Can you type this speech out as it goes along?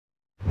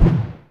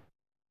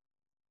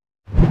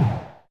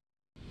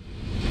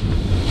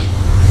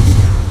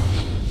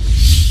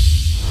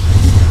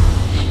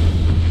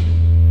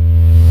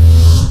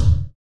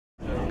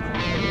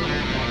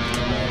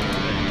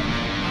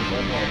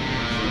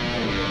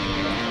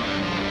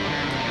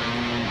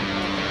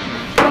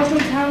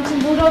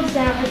Hamilton Bulldogs,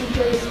 and I hope you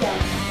enjoy this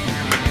game.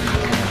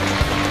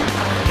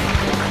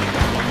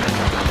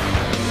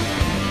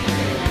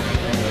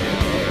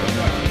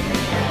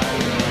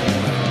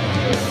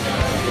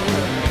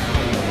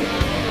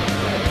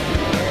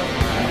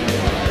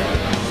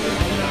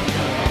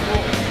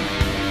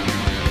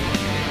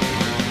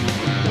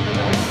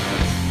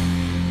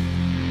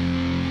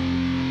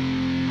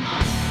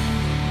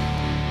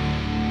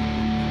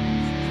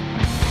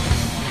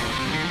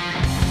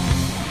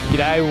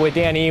 G'day, we're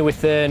down here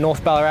with the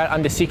North Ballarat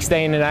under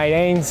 16 and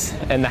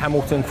 18s and the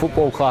Hamilton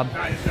Football Club.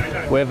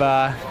 We've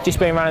just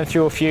been running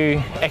through a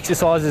few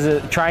exercises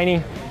at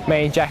training.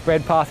 Me and Jack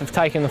Redpath have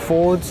taken the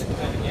forwards,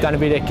 done a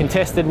bit of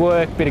contested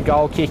work, bit of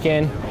goal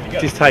kicking.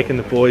 Just taking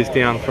the boys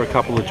down for a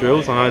couple of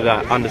drills. I know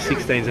that under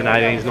 16s and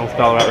 18s North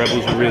Ballarat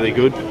Rebels were really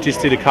good.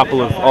 Just did a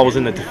couple of, I was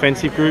in the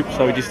defensive group,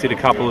 so we just did a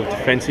couple of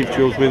defensive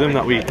drills with them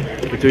that we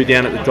do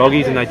down at the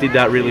Doggies, and they did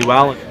that really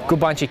well. Good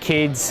bunch of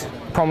kids,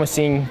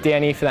 promising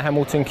down here for the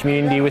Hamilton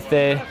community with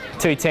the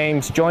two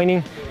teams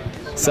joining.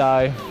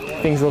 So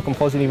things are looking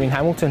positive in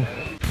Hamilton.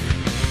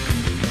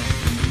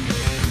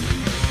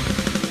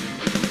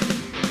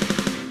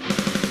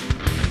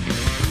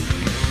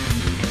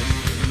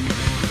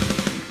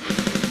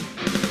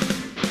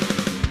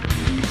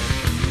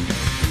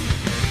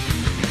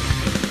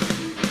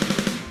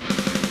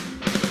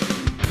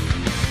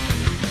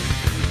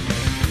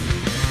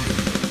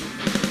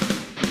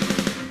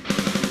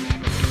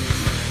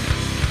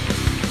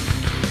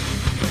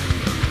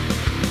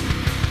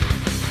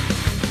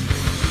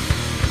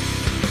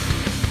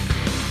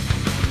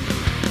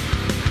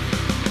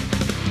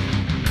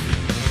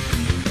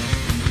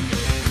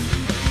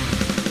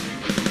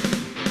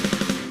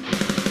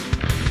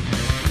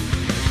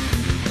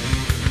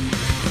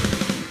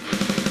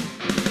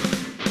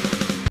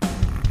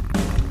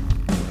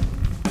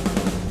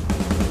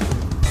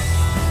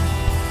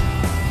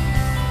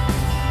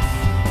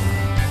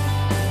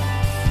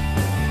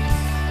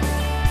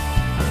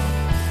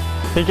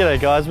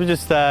 G'day guys, we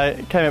just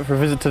came out for a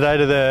visit today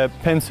to the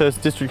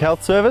Penshurst District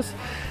Health Service.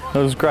 It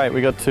was great.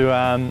 We got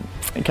to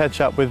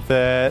catch up with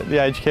the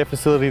aged care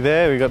facility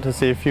there. We got to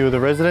see a few of the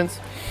residents,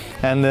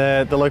 and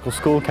the local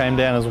school came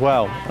down as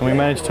well. And we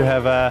managed to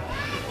have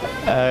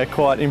a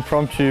quite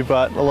impromptu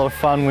but a lot of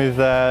fun with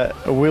a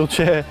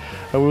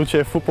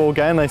wheelchair football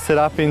game they set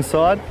up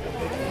inside.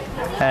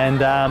 And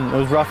it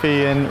was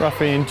Ruffy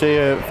and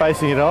Gia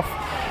facing it off,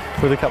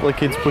 with a couple of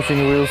kids pushing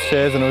the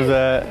wheelchairs, and it was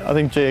I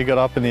think Gia got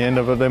up in the end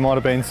of it. There might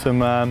have been some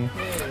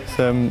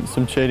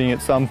cheating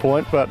at some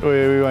point, but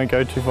we won't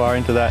go too far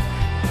into that.